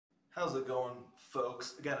How's it going,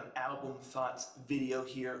 folks? I got an album thoughts video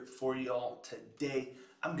here for y'all today.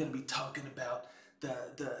 I'm going to be talking about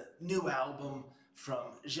the new album from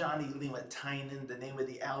Jani Liimatainen. The name of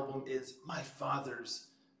the album is My Father's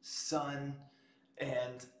Son.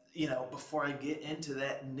 And, before I get into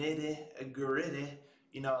that nitty-gritty,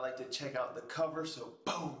 I like to check out the cover. So,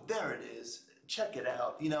 boom, there it is. Check it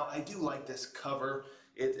out. I do like this cover.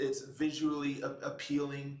 It's visually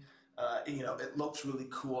appealing. It looks really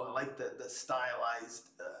cool. I like the stylized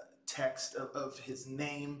text of his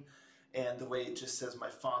name and the way it just says My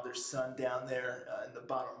Father's Son down there in the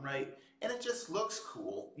bottom right. And it just looks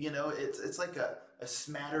cool. It's like a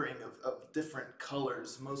smattering of different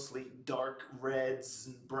colors, mostly dark reds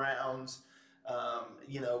and browns,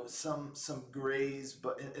 some grays,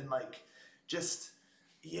 but and like just...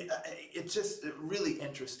 Yeah, it's just really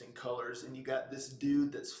interesting colors, and you got this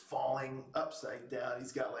dude that's falling upside down.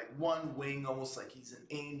 He's got like one wing, almost like he's an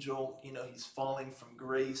angel. He's falling from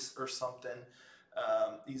grace or something.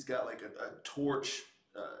 He's got like a torch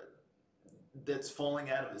that's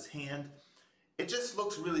falling out of his hand. It just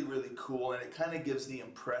looks really, really cool, and it kind of gives the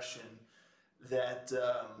impression that,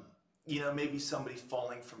 maybe somebody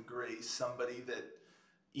falling from grace, somebody that,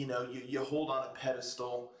 you hold on a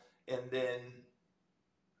pedestal, and then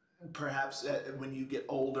perhaps when you get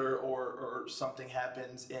older or something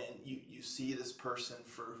happens and you see this person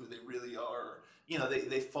for who they really are,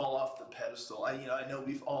 they fall off the pedestal. I know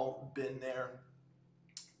we've all been there.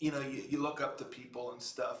 You look up to people and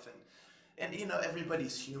stuff, and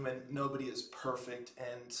everybody's human. Nobody is perfect,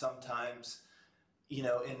 and sometimes, in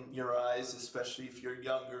your eyes, especially if you're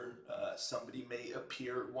younger, somebody may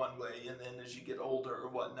appear one way, and then as you get older or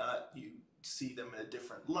whatnot, you see them in a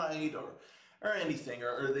different light or anything,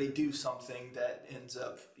 or they do something that ends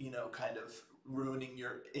up, kind of ruining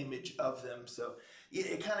your image of them. So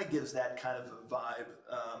it kind of gives that kind of a vibe.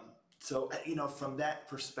 So from that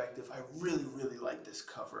perspective, I really, really like this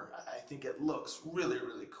cover. I think it looks really,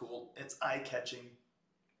 really cool. It's eye-catching.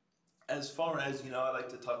 As far as, I like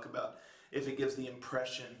to talk about if it gives the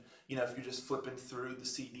impression, if you're just flipping through the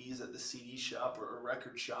CDs at the CD shop or a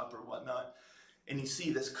record shop or whatnot, and you see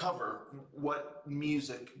this cover, what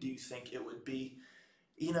music do you think it would be?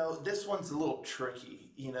 This one's a little tricky.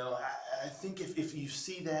 I think if you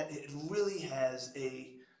see that, it really has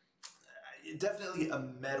definitely a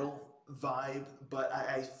metal vibe, but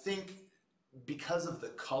I think because of the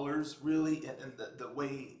colors, really, and the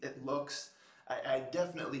way it looks, I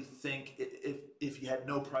definitely think if you had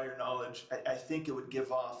no prior knowledge, I think it would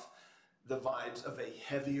give off the vibes of a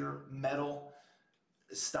heavier metal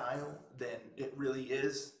style than it really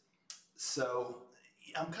is. So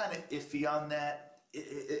I'm kind of iffy on that.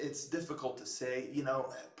 It's difficult to say.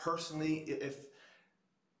 Personally, if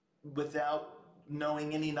without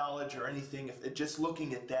knowing any knowledge or anything, if just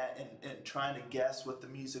looking at that and trying to guess what the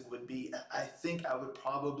music would be, I think I would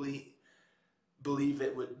probably believe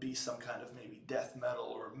it would be some kind of maybe death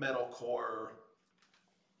metal or metalcore or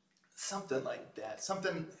something like that,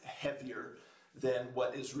 something heavier than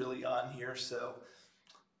what is really on here. So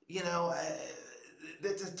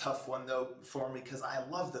it's a tough one, though, for me, because I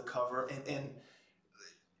love the cover, and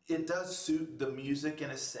it does suit the music in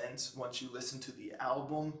a sense once you listen to the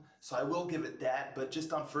album, so I will give it that, but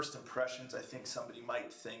just on first impressions, I think somebody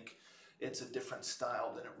might think it's a different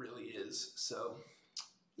style than it really is. So,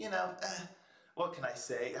 what can I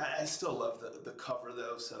say? I still love the cover,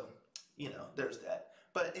 though, so, there's that.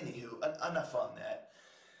 But anywho, enough on that.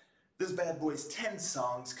 This bad boy's 10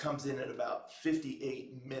 songs, comes in at about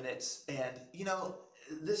 58 minutes, and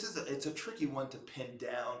it's a tricky one to pin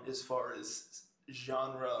down as far as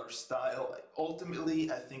genre or style.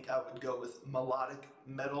 Ultimately, I think I would go with melodic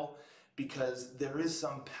metal, because there is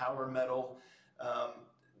some power metal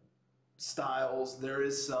styles, there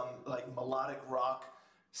is some like melodic rock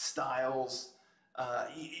styles.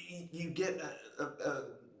 You get a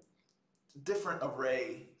different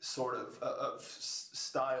array sort of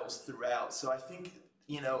styles throughout. So I think,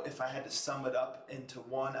 if I had to sum it up into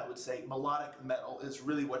one, I would say melodic metal is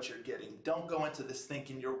really what you're getting. Don't go into this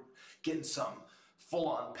thinking you're getting some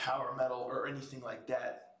full-on power metal or anything like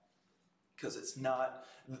that, because it's not.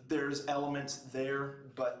 There's elements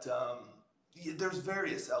there, but there's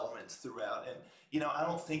various elements throughout, and I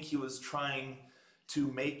don't think he was trying to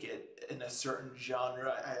make it in a certain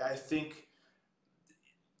genre. I think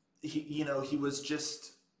he was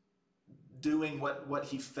just doing what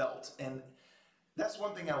he felt. And that's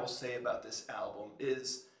one thing I will say about this album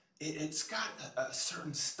is it's got a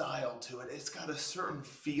certain style to it. It's got a certain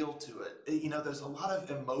feel to it. There's a lot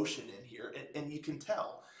of emotion in here, and you can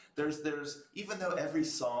tell. There's even though every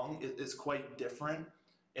song is quite different,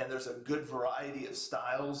 and there's a good variety of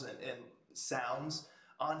styles and sounds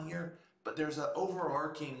on here, but there's an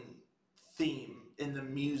overarching theme in the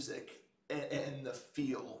music and the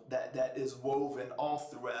feel that is woven all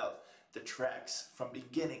throughout the tracks from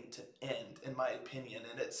beginning to end, in my opinion.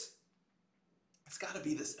 And it's got to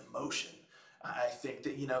be this emotion. I think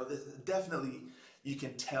that, definitely you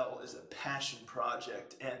can tell is a passion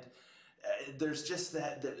project, and there's just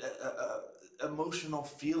that emotional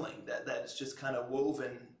feeling that's just kind of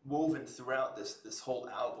woven throughout this whole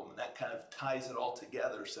album, and that kind of ties it all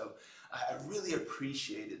together. So I really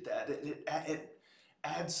appreciated that. It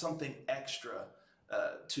adds something extra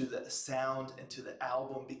to the sound and to the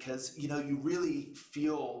album, because you really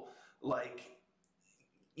feel like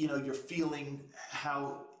you're feeling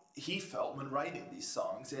how he felt when writing these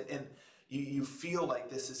songs, and you feel like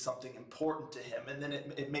this is something important to him, and then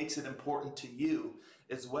it makes it important to you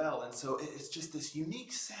as well. And so it's just this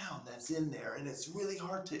unique sound that's in there, and it's really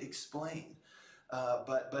hard to explain,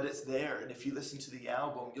 but it's there. And if you listen to the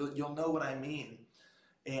album, you'll know what I mean.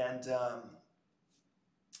 And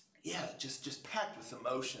yeah, just packed with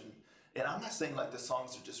emotion. And I'm not saying like the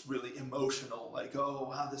songs are just really emotional, like, oh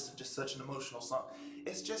wow, this is just such an emotional song.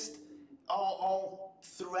 It's just all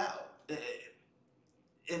throughout,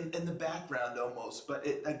 in the background almost, but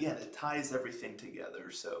it ties everything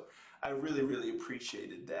together. So I really, really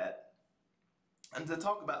appreciated that. And to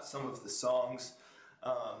talk about some of the songs,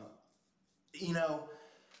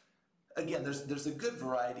 again, there's a good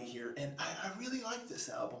variety here, and I really like this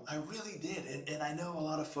album. I really did. And I know a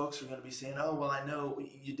lot of folks are going to be saying, oh, well, I know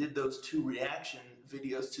you did those 2 reaction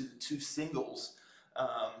videos to the 2 singles.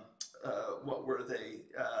 What were they?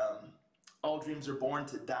 All Dreams Are Born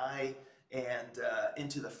to Die and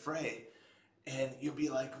Into the Fray. And you'll be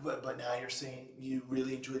like, but now you're saying you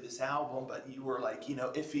really enjoyed this album, but you were like,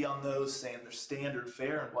 iffy on those, saying they're standard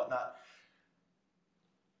fare and whatnot.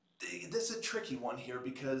 This is a tricky one here,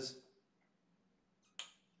 because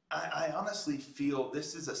I honestly feel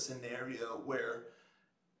this is a scenario where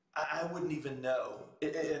I wouldn't even know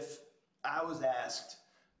if I was asked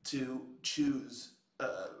to choose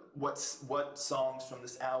what songs from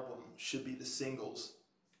this album should be the singles.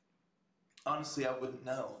 Honestly, I wouldn't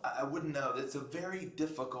know. I wouldn't know. It's a very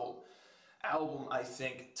difficult album, I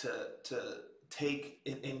think, to take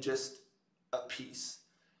in just a piece.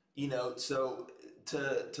 So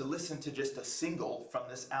to listen to just a single from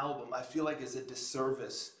this album, I feel like is a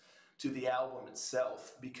disservice to the album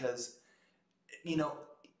itself, because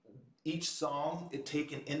each song, it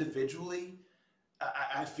taken individually,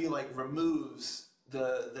 I feel like removes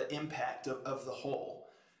the impact of the whole.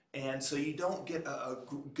 And so you don't get a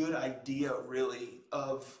good idea really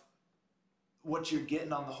of what you're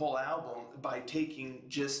getting on the whole album by taking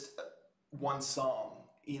just one song,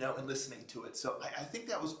 and listening to it. So I think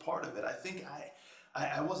that was part of it. I think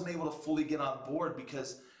I wasn't able to fully get on board,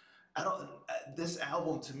 because this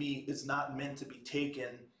album to me is not meant to be taken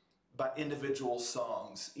by individual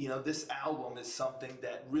songs. This album is something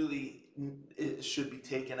that really it should be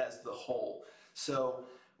taken as the whole. So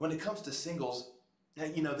when it comes to singles,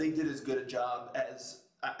 they did as good a job as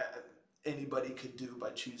anybody could do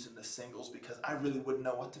by choosing the singles, because I really wouldn't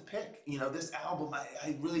know what to pick. This album,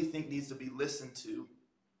 I really think needs to be listened to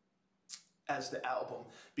as the album,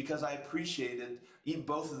 because I appreciated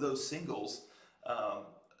both of those singles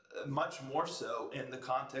much more so in the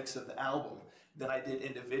context of the album than I did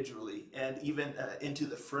individually. And even Into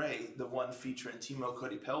the Fray, the one featuring Timo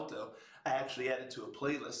Kotipelto, I actually added to a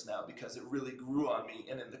playlist now, because it really grew on me,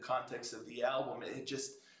 and in the context of the album,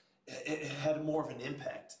 it had more of an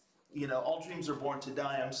impact. All Dreams Are Born to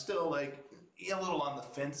Die, I'm still like a little on the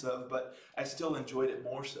fence of, but I still enjoyed it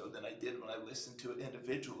more so than I did when I listened to it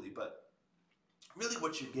individually. But really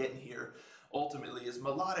what you're getting here ultimately is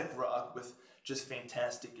melodic rock with just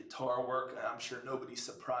fantastic guitar work. I'm sure nobody's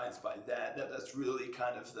surprised by that. That's really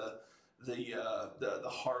kind of the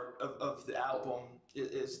heart of the album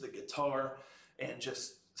is the guitar, and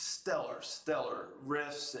just stellar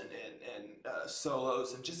riffs and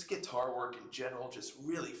solos, and just guitar work in general, just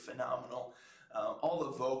really phenomenal. All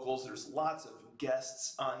the vocals, there's lots of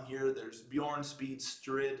guests on here. There's Björn, Speed,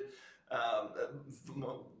 Strid.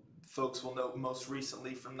 Folks will know most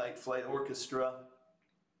recently from Night Flight Orchestra.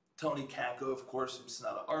 Tony Kakko, of course, from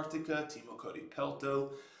Sonata Arctica. Timo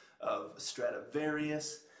Kotipelto of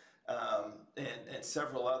Stradivarius. And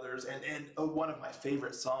several others. And one of my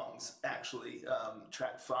favorite songs, actually,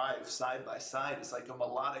 track 5, Side by Side, is like a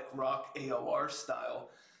melodic rock AOR style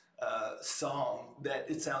song that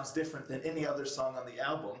it sounds different than any other song on the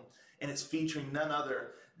album. And it's featuring none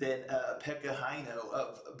other Then Pekka Heino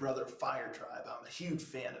of Brother Fire Tribe. I'm a huge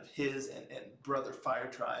fan of his and Brother Fire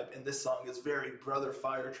Tribe, and this song is very Brother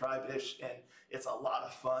Fire Tribe-ish, and it's a lot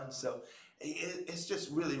of fun. So it's just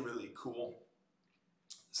really, really cool.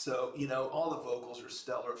 So, you know, all the vocals are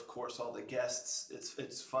stellar, of course, all the guests,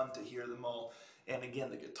 it's fun to hear them all. And again,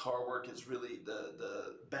 the guitar work is really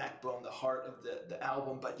the backbone, the heart of the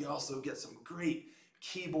album, but you also get some great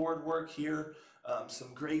keyboard work here, some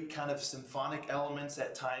great kind of symphonic elements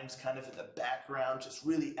at times kind of in the background, just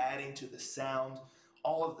really adding to the sound.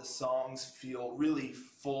 All of the songs feel really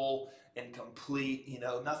full and complete, you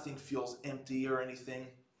know, nothing feels empty or anything.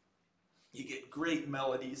 You get great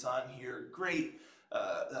melodies on here, great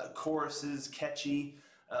choruses, catchy,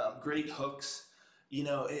 great hooks. You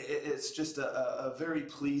know, it's just a very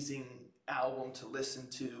pleasing album to listen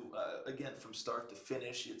to, again, from start to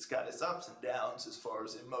finish. It's got its ups and downs as far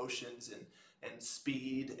as emotions and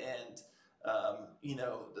speed and, you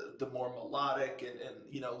know, the more melodic and,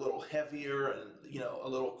 you know, a little heavier and, you know, a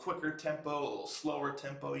little quicker tempo, a little slower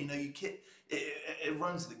tempo. You know, it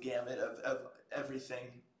runs the gamut of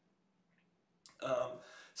everything.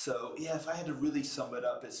 So yeah, if I had to really sum it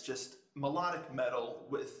up, it's just melodic metal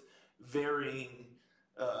with varying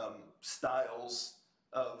styles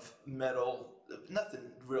of metal, nothing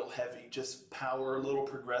real heavy, just power, a little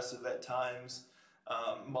progressive at times,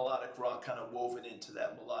 melodic rock kind of woven into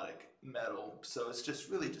that melodic metal. So it's just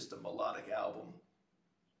really just a melodic album.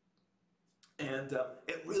 And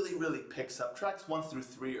it really, really picks up. Tracks 1 through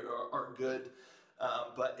 3 are good,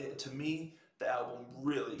 but to me, the album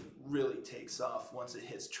really, really takes off once it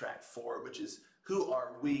hits track 4, which is Who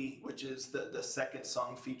Are We, which is the second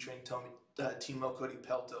song featuring Timo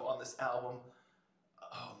Kotipelto on this album.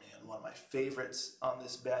 Oh man, one of my favorites on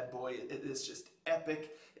this bad boy. It is just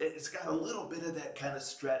epic. It's got a little bit of that kind of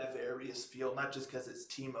Stradivarius feel, not just because it's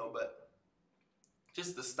Timo, but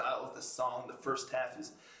just the style of the song. The first half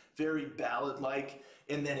is very ballad-like,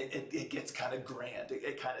 and then it gets kind of grand.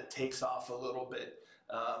 It kind of takes off a little bit.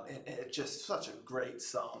 And it's just such a great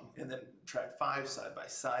song. And then track 5, Side by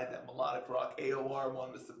Side, that melodic rock AOR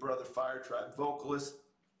one with the Brother Fire Tribe vocalist.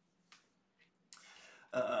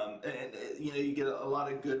 You know, you get a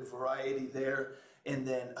lot of good variety there. And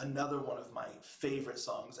then another one of my favorite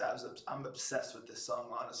songs. I'm obsessed with this song,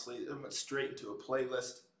 honestly. It went straight into a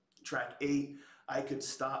playlist. Track 8, I Could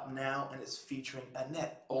Stop Now, and it's featuring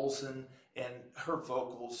Anette, Olzon, and her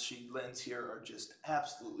vocals she lends here are just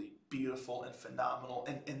absolutely beautiful and phenomenal.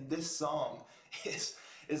 And this song is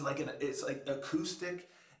like it's like acoustic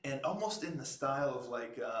and almost in the style of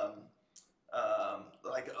like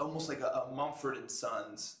almost like a Mumford and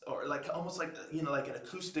Sons, or like almost like, you know, like an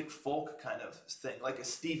acoustic folk kind of thing, like a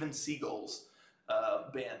Steven Seagal's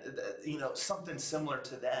band, you know, something similar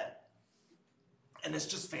to that. And it's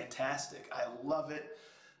just fantastic. I love it.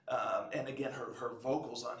 And again, her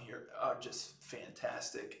vocals on here are just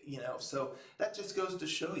fantastic, you know, so that just goes to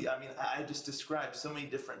show you. I mean, I just described so many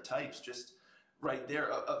different types just right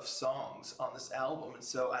there of songs on this album. And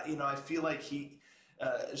so, you know, I feel like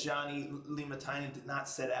Jani Liimatainen did not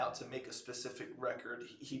set out to make a specific record.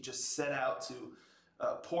 He just set out to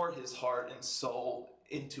pour his heart and soul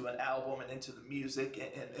into an album and into the music,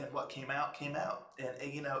 and what came out, came out.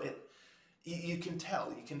 And you know, you can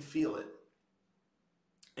tell, you can feel it.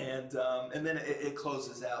 And then it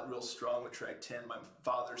closes out real strong with track 10, My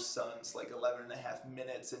Father's Son's, like 11 and a half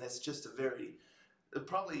minutes, and it's just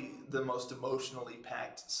probably the most emotionally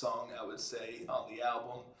packed song, I would say, on the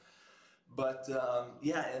album. But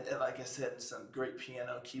yeah, and like I said, some great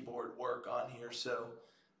piano keyboard work on here, so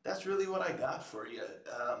that's really what I got for you.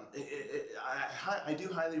 I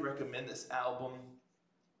do highly recommend this album.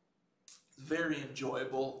 It's very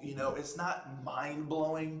enjoyable. You know, it's not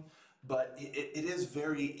mind-blowing, but it is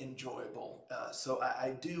very enjoyable. So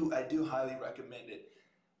I do highly recommend it.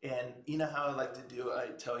 And you know how I like to do, I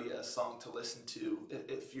tell you a song to listen to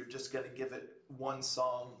if you're just going to give it one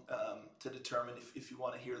song to determine if you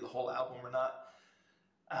want to hear the whole album or not.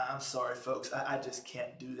 I'm sorry, folks, I just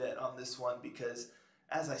can't do that on this one because,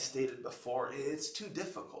 as I stated before, it's too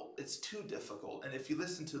difficult. It's too difficult. And if you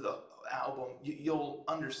listen to the album, you'll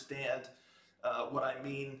understand what I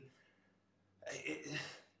mean.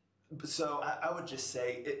 So I would just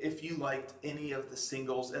say, if you liked any of the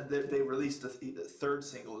singles, and they released the third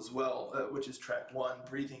single as well, which is track 1,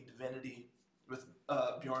 Breathing Divinity, with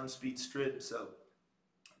Björn's beat Strid. So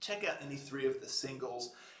check out any 3 of the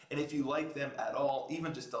singles, and if you like them at all,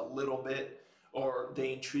 even just a little bit, or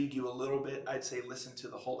they intrigue you a little bit, I'd say listen to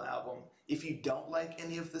the whole album. If you don't like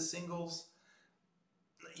any of the singles,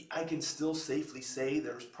 I can still safely say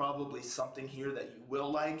there's probably something here that you will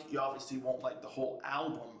like. You obviously won't like the whole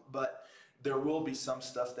album, but There will be some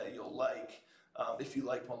stuff that you'll like if you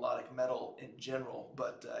like melodic metal in general,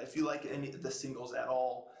 but if you like any of the singles at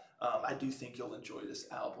all, I do think you'll enjoy this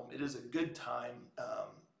album. It is a good time,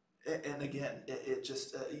 and again, it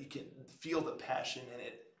just you can feel the passion in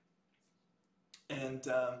it,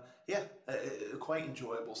 and quite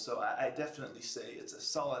enjoyable. So I definitely say it's a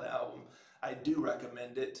solid album. I do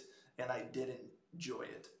recommend it, and I did enjoy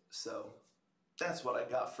it. So that's what I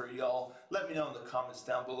got for y'all. Let me know in the comments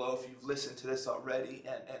down below if you've listened to this already,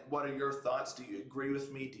 and what are your thoughts? Do you agree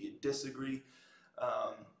with me? Do you disagree?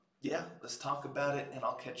 Yeah, let's talk about it, and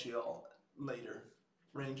I'll catch you all later.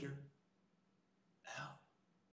 Ranger, out.